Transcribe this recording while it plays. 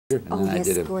And Oh, then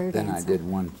yes, square then I dancing. did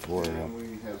one for And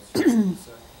we have something to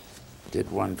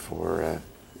say.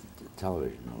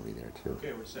 television movie there too.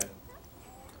 Okay, we're set.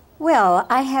 Well,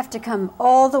 I have to come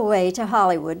all the way to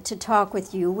Hollywood to talk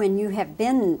with you when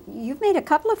you've made a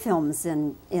couple of films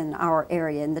in our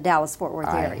area, in the Dallas-Fort Worth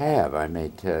I area. have. I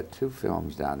made two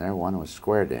films down there. One was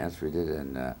Square Dance. We did it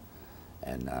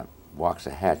in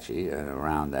Waxahachie and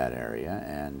around that area,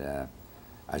 and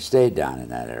I stayed down in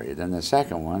that area. Then the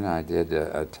second one, I did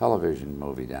a television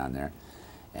movie down there,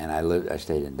 and I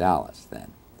stayed in Dallas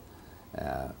then.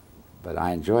 But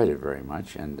I enjoyed it very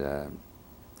much, and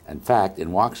in fact,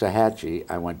 in Waxahachie,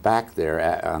 I went back there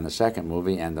on the second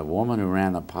movie, and the woman who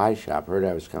ran the pie shop heard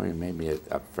I was coming and made me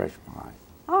a fresh pie.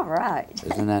 All right.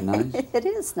 Isn't that nice? It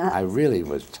is nice. I really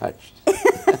was touched.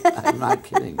 I'm not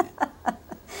kidding you.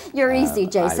 You're easy,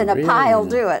 Jason. A pie'll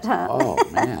do it, huh? Oh,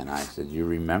 man. I said, you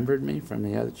remembered me from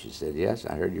the other? She said, yes,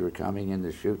 I heard you were coming in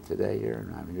to shoot today here,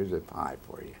 and here's a pie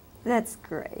for you. That's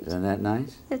great. Isn't that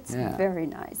nice? It's Yeah. very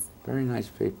nice. Very nice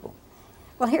people.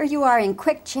 Well, here you are in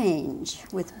Quick Change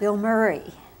with Bill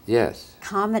Murray. Yes.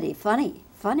 Comedy, funny.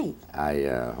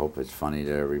 I hope it's funny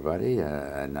to everybody,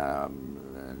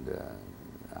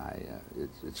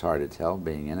 it's hard to tell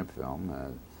being in a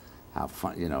film how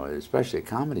fun, especially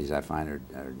comedies I find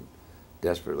are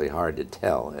desperately hard to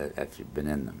tell if you've been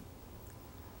in them.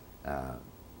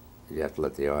 You have to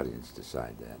let the audience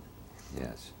decide that.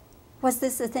 Yes. Was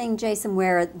this a thing, Jason,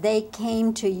 where they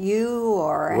came to you,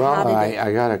 or well, how did it?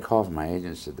 I got a call from my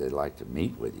agents that they'd like to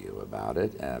meet with you about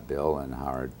it. Bill and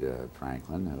Howard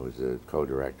Franklin, who was a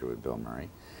co-director with Bill Murray,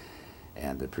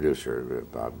 and the producer,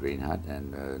 Bobbie Wygant,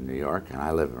 in New York. And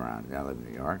I live in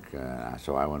New York,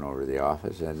 so I went over to the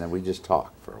office, and then we just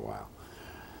talked for a while.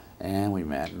 And we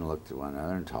met and looked at one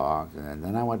another and talked. And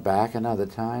then I went back another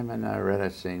time, and I read a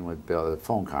scene with Bill, a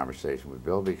phone conversation with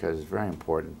Bill, because it's very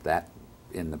important that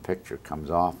in the picture comes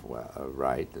off well,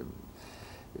 right,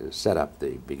 set up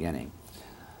the beginning.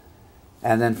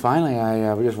 And then finally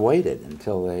I just waited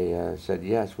until they said,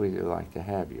 yes, we'd like to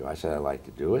have you. I said I'd like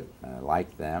to do it. I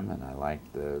liked them, and I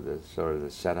liked the sort of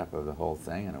the setup of the whole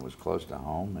thing, and it was close to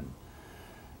home.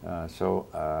 And so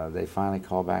they finally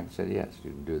called back and said, yes, you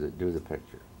can do the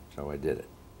picture. So I did it,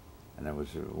 and it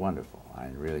was wonderful. I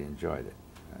really enjoyed it,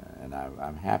 and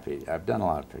I'm happy. I've done a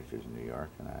lot of pictures in New York,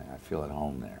 and I feel at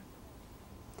home there.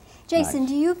 Jason, Nice.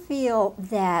 do you feel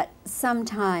that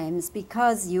sometimes,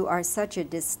 because you are such a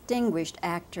distinguished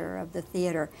actor of the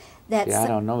theater, that I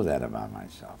don't know that about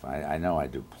myself. I know I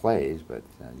do plays, but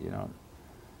you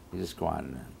just go on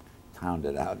and pound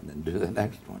it out and then do the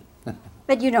next one.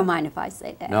 But you don't mind if I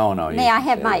say that? No, no. May I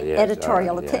have my yes,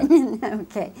 editorial right, opinion? Yeah.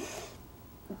 Okay.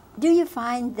 Do you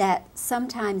find that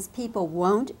sometimes people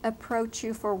won't approach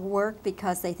you for work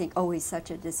because they think, oh, he's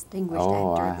such a distinguished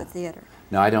actor of the theater?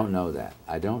 No, I don't know that.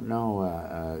 I don't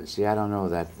know, see, I don't know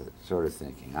that sort of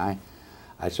thinking.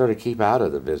 I sort of keep out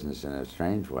of the business in a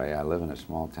strange way. I live in a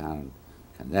small town in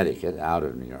Connecticut, out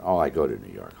of New York. Oh, I go to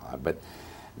New York a lot, but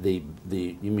you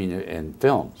mean in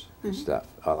films and stuff.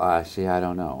 See, I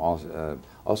don't know.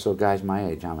 Also, guys my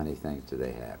age, how many things do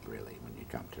they have, really, when you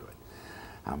come to it?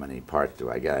 How many parts do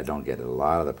I get? I don't get a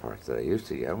lot of the parts that I used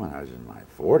to get when I was in my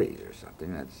 40s or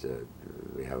something. That's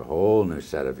we have a whole new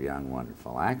set of young,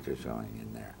 wonderful actors going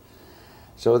in there.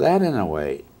 So that, in a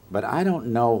way, but I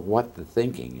don't know what the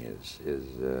thinking is.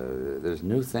 There's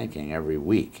new thinking every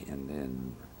week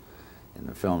in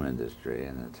the film industry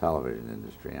and the television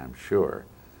industry, I'm sure.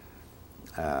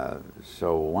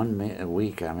 So one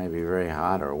week I may be very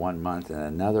hot, or 1 month, and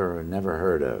another never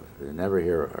heard of. You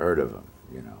never heard of them,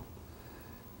 you know.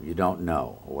 You don't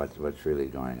know what's really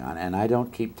going on, and I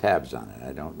don't keep tabs on it.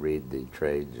 I don't read the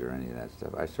trades or any of that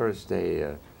stuff. I sort of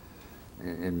stay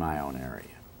in my own area,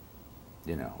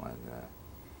 you know, and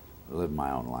live my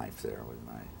own life there with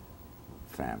my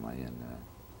family and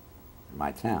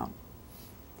my town.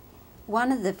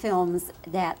 One of the films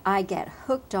that I get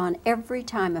hooked on every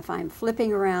time, if I'm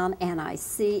flipping around and I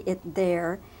see it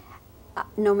there,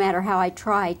 no matter how I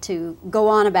try to go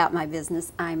on about my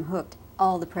business, I'm hooked.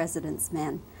 All the President's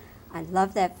Men. I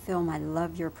love that film. I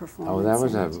love your performance. Oh, that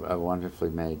was a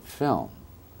wonderfully made film.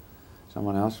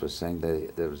 Someone else was saying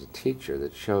that there was a teacher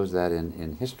that shows that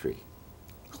in history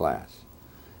class,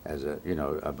 as a, you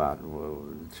know, about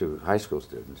to high school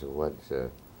students of what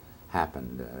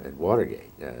happened at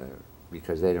Watergate,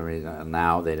 because they don't really,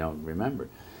 now they don't remember.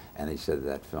 And he said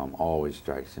that film always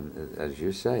strikes him, as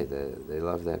you say, they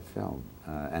love that film,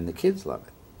 and the kids love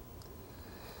it.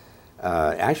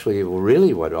 Actually,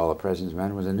 really what All the President's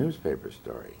Men was a newspaper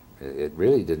story. It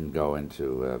really didn't go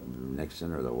into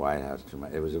Nixon or the White House too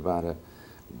much. It was about a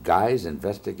guys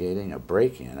investigating a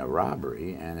break-in, a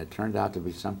robbery, and it turned out to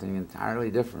be something entirely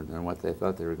different than what they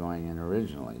thought they were going in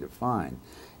originally to find.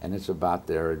 And it's about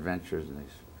their adventures, and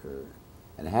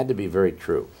it had to be very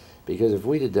true. Because if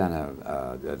we'd have done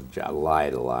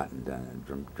lied a lot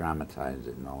and dramatized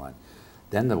it and all that,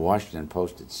 then the Washington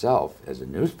Post itself, as a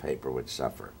newspaper, would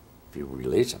suffer. If you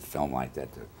release a film like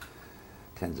that to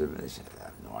tens of, they say,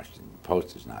 the Washington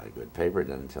Post is not a good paper, it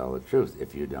doesn't tell the truth.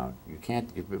 If you don't, you can't,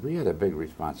 we had a big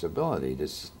responsibility to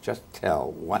just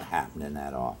tell what happened in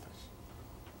that office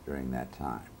during that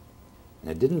time.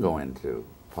 And it didn't go into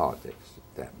politics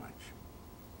that much.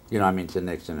 You know, I mean, to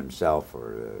Nixon himself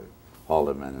or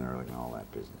Haldeman or all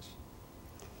that business.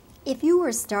 If you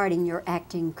were starting your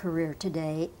acting career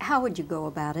today, how would you go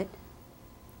about it?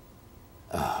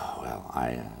 Oh, well,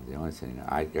 the only thing,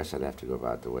 I guess I'd have to go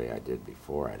about the way I did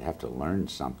before. I'd have to learn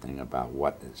something about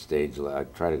what stage,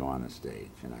 I'd try to go on the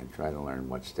stage, and I'd try to learn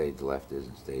what stage left is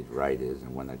and stage right is,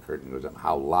 and when the curtain goes up,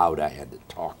 how loud I had to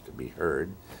talk to be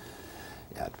heard.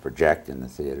 How to project in the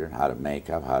theater, how to make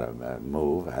up, how to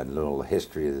move. I had a little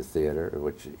history of the theater,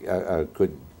 which a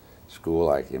good school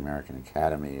like the American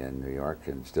Academy in New York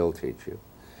can still teach you.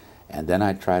 And then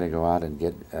I'd try to go out and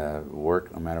get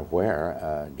work, no matter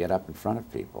where, get up in front of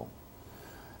people.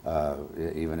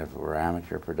 Even if it were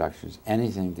amateur productions,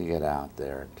 anything to get out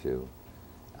there to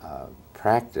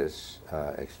practice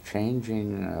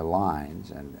exchanging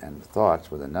lines and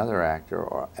thoughts with another actor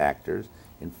or actors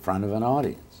in front of an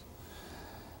audience,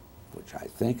 which I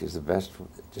think is the best.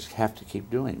 Just have to keep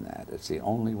doing that. It's the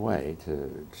only way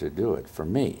to do it for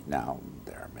me. Now,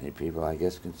 there are many people, I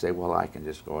guess, can say, well, I can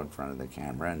just go in front of the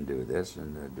camera and do this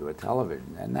and do a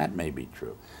television, and that may be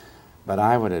true. But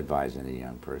I would advise any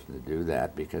young person to do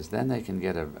that, because then they can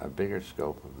get a bigger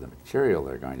scope of the material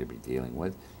they're going to be dealing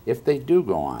with. If they do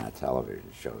go on a television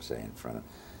show, say, in front of,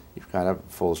 you've got a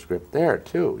full script there,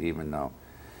 too, even though,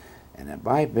 and then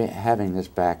by having this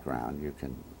background, you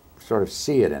can sort of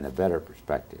see it in a better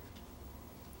perspective.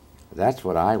 That's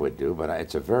what I would do, but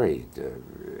it's a very,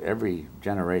 every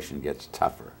generation gets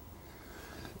tougher.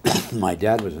 My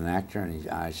dad was an actor, and he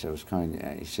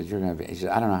said, you're going to be, he said,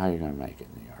 I don't know how you're going to make it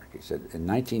in New York. He said, in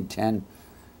 1910,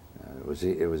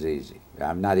 it was easy.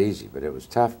 I'm not easy, but it was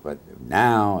tough, but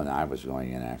now, and I was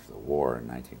going in after the war in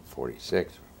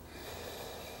 1946,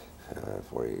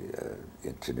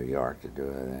 into New York to do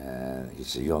it, and he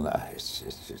said, "You'll know, it's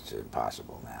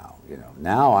impossible now." You know,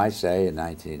 now I say in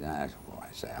 1990,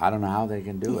 I say, I don't know how they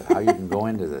can do it. How you can go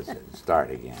into this and start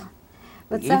again?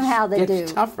 But somehow they do.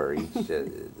 It's tougher.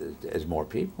 There's more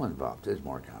people involved. There's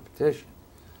more competition.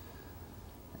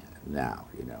 Now,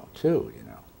 too.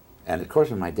 And of course,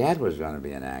 when my dad was going to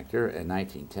be an actor in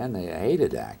 1910, they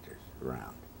hated actors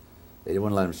around. They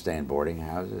wouldn't let him stay in boarding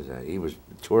houses. He was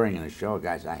touring in a show. A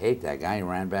guy said, I hate that guy. He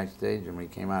ran backstage, and when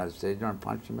he came out of the stage door and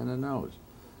punched him in the nose.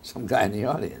 Some guy in the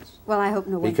audience. Well, I hope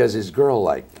no one... Because his girl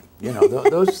liked him.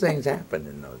 Those things happened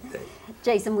in those days.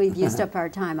 Jason, we've used up our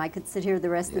time. I could sit here the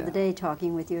rest of the day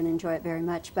talking with you and enjoy it very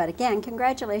much. But again,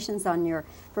 congratulations on your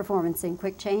performance in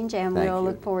Quick Change, and we'll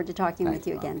look forward to talking with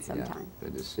you again sometime. Yeah.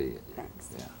 Good to see you.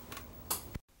 Thanks. Yeah.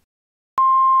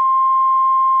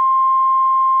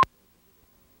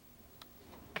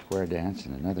 Square dance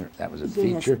and another. That was a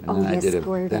feature, and then I did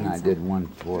I did one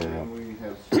for. We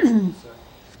have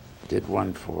did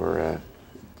one for a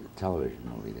television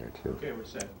movie there too. Okay, we're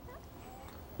set.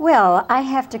 Well, I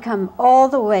have to come all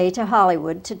the way to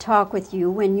Hollywood to talk with you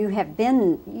when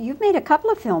you've made a couple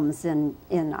of films in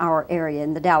our area,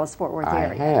 in the Dallas-Fort Worth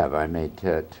area. I have. I made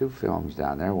 2 films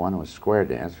down there. One was Square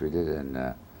Dance. We did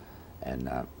in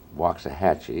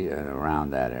Waxahachie and around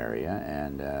that area,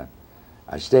 and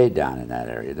I stayed down in that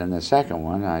area. Then the second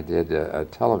one, I did a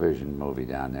television movie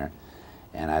down there,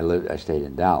 and I stayed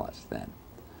in Dallas then.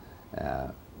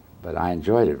 But I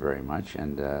enjoyed it very much,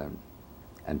 and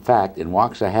in fact, in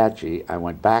Waxahachie, I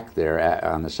went back there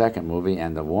on the second movie,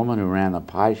 and the woman who ran the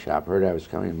pie shop heard I was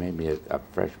coming and made me a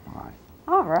fresh pie.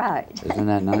 All right. Isn't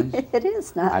that nice? It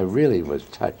is nice. I really was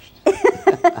touched.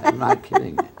 I'm not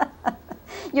kidding you.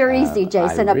 You're easy,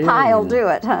 Jason. A pie will do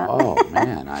it, huh? Oh,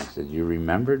 man. I said, you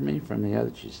remembered me from the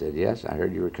other? She said, yes, I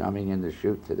heard you were coming in to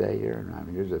shoot today here,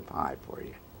 and here's a pie for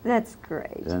you. That's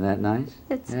great. Isn't that nice?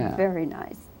 It's very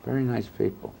nice. Very nice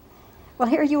people. Well,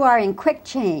 here you are in Quick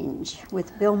Change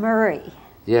with Bill Murray.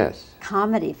 Yes.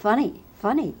 Comedy, funny.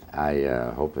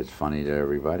 I hope it's funny to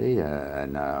everybody,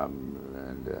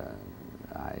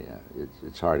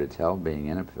 it's hard to tell being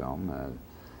in a film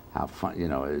how fun,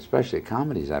 especially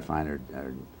comedies I find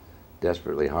are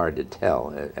desperately hard to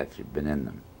tell if you've been in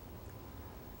them.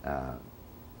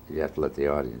 You have to let the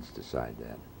audience decide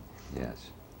that. Yes.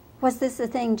 Was this a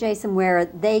thing, Jason, where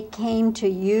they came to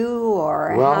you,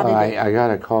 or Well, how did it? I got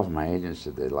a call from my agent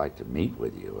said they'd like to meet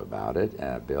with you about it.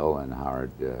 Bill and Howard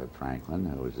Franklin,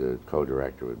 who was a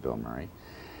co-director with Bill Murray,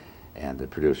 and the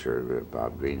producer,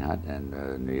 Bobbie Wygant,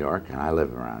 in New York. And I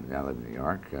live in New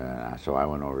York, so I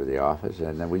went over to the office,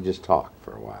 and then we just talked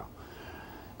for a while.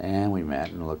 And we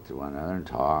met and looked at one another and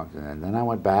talked. And then I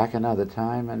went back another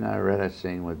time, and I read a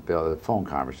scene with Bill, a phone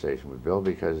conversation with Bill,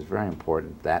 because it's very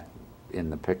important that in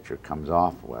the picture comes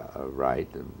off well, right,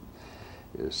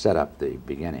 set up the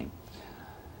beginning.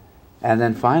 And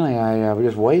then finally I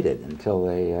just waited until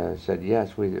they said,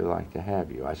 yes, we'd like to have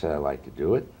you. I said I'd like to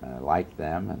do it. I liked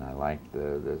them, and I liked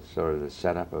the sort of the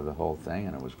setup of the whole thing,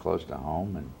 and it was close to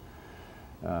home.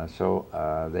 And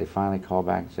so they finally called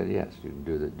back and said, yes, you can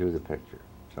do the picture.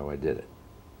 So I did it,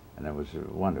 and it was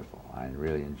wonderful. I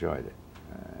really enjoyed it,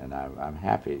 and I'm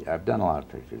happy. I've done a lot of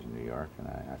pictures in New York, and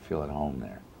I feel at home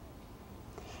there.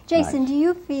 Jason, Nice. do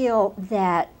you feel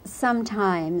that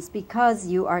sometimes, because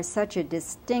you are such a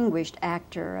distinguished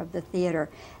actor of the theater,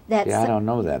 that Yeah, I don't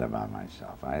know that about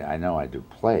myself. I know I do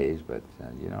plays, but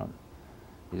you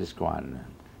just go on and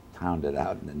pound it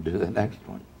out and then do the next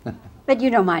one. But you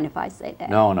don't mind if I say that?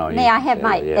 No, no. May I have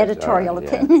my yes, editorial all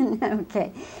right, opinion?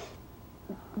 Okay.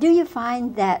 Do you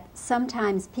find that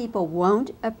sometimes people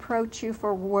won't approach you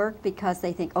for work because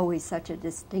they think, oh, he's such a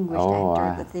distinguished actor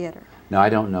of the theater? No, I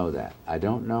don't know that. I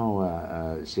don't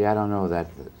know, see, I don't know that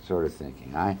sort of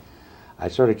thinking. I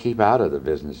sort of keep out of the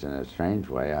business in a strange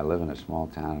way. I live in a small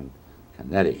town in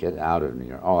Connecticut, out of New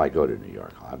York. Oh, I go to New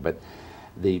York a lot, but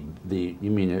you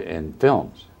mean in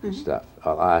films and stuff.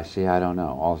 I see, I don't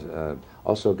know.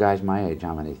 Also, guys my age,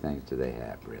 how many things do they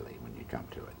have, really, when you come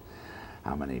to it?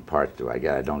 How many parts do I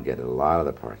get? I don't get a lot of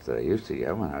the parts that I used to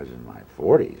get when I was in my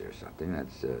 40s or something.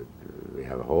 That's we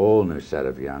have a whole new set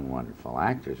of young, wonderful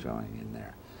actors going in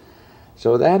there.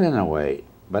 So that, in a way,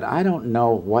 but I don't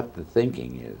know what the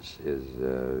thinking is.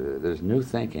 There's new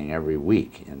thinking every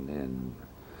week in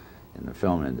the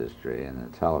film industry and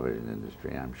the television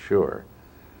industry, I'm sure.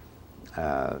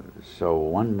 So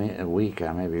one week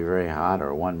I may be very hot,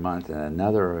 or 1 month, and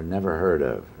another never heard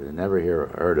of. You never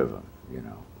heard of them, you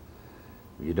know.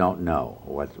 You don't know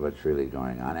what's really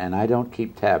going on, and I don't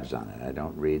keep tabs on it. I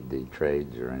don't read the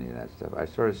trades or any of that stuff. I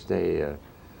sort of stay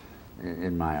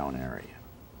in my own area,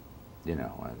 you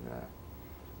know,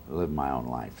 and live my own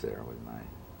life there with my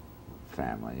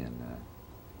family and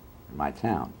my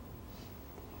town.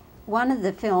 One of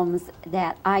the films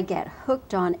that I get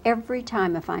hooked on every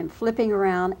time, if I'm flipping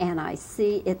around and I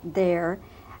see it there,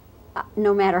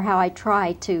 no matter how I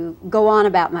try to go on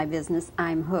about my business,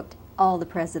 I'm hooked. All the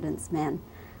President's Men.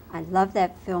 I love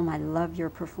that film. I love your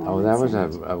performance. Oh, that was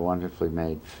a wonderfully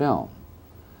made film.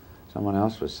 Someone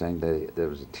else was saying that there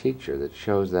was a teacher that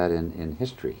shows that in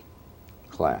history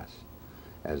class,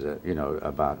 as a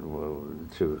about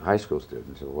to high school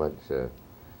students of what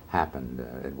happened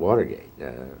at Watergate,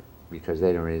 because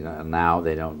they don't really know, now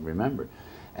they don't remember.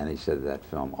 And he said that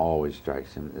film always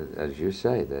strikes him, as you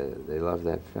say, they love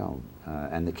that film,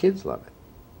 and the kids love it.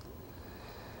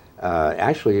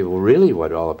 Actually, really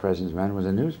what All the President's Men was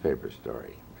a newspaper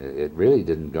story. It really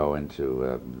didn't go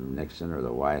into Nixon or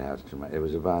the White House too much. It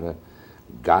was about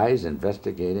guys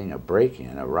investigating a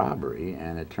break-in, a robbery,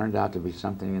 and it turned out to be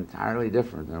something entirely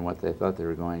different than what they thought they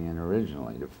were going in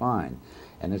originally to find.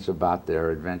 And it's about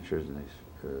their adventures, and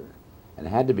it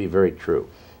had to be very true.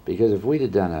 Because if we'd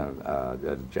have done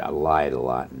lied a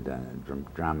lot and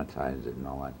dramatized it and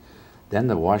all that, then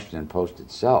the Washington Post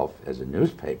itself, as a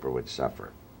newspaper, would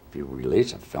suffer. If you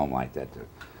release a film like that to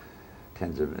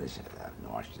tens of, they say, the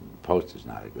Washington Post is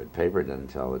not a good paper, it doesn't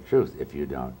tell the truth. If you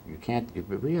don't, you can't,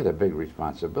 we had a big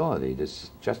responsibility to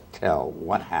just tell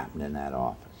what happened in that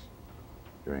office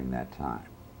during that time.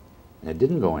 And it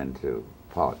didn't go into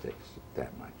politics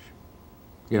that much.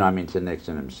 You know, I mean, to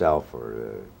Nixon himself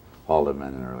or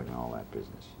Haldeman and all that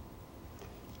business.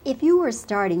 If you were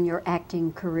starting your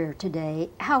acting career today,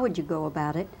 how would you go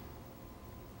about it?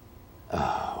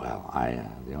 Oh, well,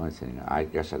 the only thing, I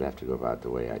guess I'd have to go about the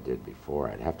way I did before.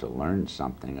 I'd have to learn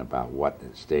something about what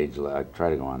the stage, I'd try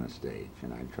to go on the stage,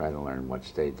 and I'd try to learn what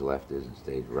stage left is and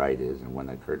stage right is, and when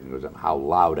the curtain goes up, how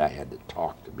loud I had to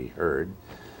talk to be heard.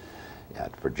 How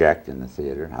to project in the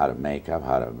theater, how to make up,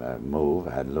 how to move.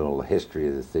 I had a little history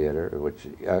of the theater, which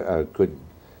a good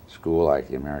school like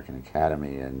the American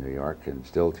Academy in New York can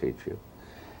still teach you.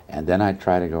 And then I'd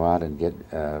try to go out and get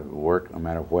work, no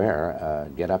matter where,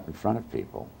 get up in front of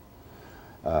people,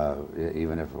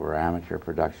 even if it were amateur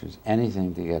productions,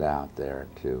 anything to get out there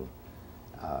to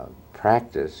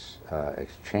practice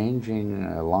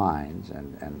exchanging lines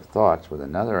and thoughts with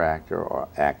another actor or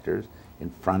actors in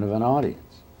front of an audience.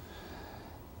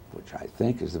 which I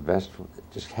think is the best.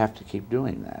 Just have to keep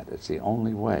doing that. It's the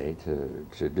only way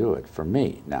to do it for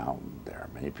me. Now, there are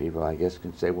many people, I guess,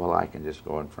 can say, well, I can just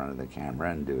go in front of the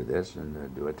camera and do this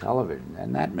and do a television,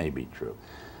 and that may be true.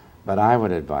 But I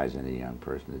would advise any young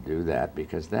person to do that,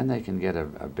 because then they can get a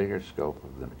bigger scope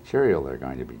of the material they're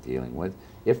going to be dealing with.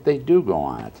 If they do go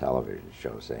on a television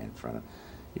show, say, in front of,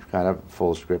 you've got a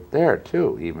full script there,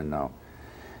 too, even though,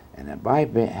 and then by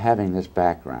having this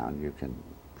background, you can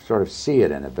sort of see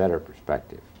it in a better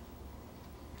perspective.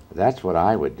 That's what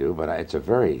I would do, but it's a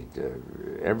very,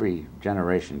 every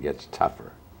generation gets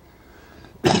tougher.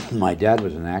 My dad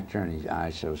was an actor, and he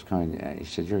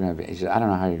said, you're going to be, he said, I don't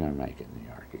know how you're going to make it in New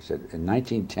York. He said, in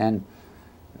 1910,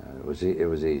 it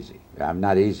was easy.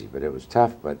 Not easy, but it was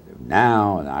tough, but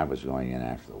now, and I was going in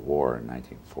after the war in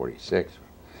 1946,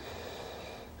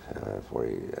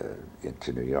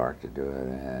 into New York to do it,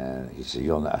 and he said,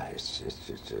 "You'll know, it's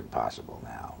impossible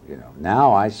now." You know,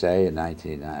 now I say in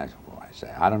 1990,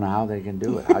 I don't know how they can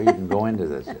do it. How you can go into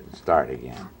this and start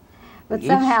again? But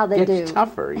somehow they do. It's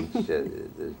tougher.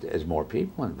 There's more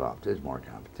people involved. There's more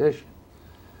competition.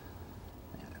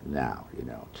 Now,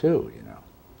 too.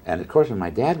 And of course, when my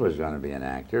dad was going to be an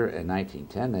actor in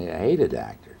 1910, they hated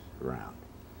actors around.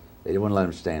 They wouldn't let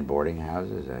him stay in boarding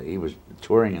houses. He was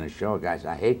touring in a show. A guy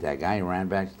said, "I hate that guy." He ran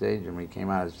backstage, and when he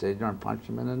came out of the stage door and punched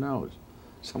him in the nose.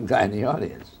 Some guy in the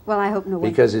audience. Well, I hope no one...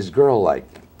 Because his girl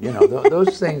liked him.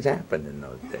 Those things happened in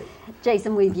those days.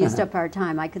 Jason, we've used up our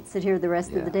time. I could sit here the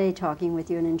rest of the day talking with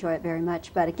you and enjoy it very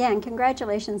much. But again,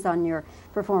 congratulations on your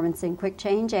performance in Quick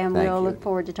Change, and we'll look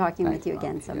forward to talking with you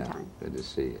again sometime. Yeah, good to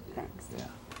see you. Thanks. Yeah.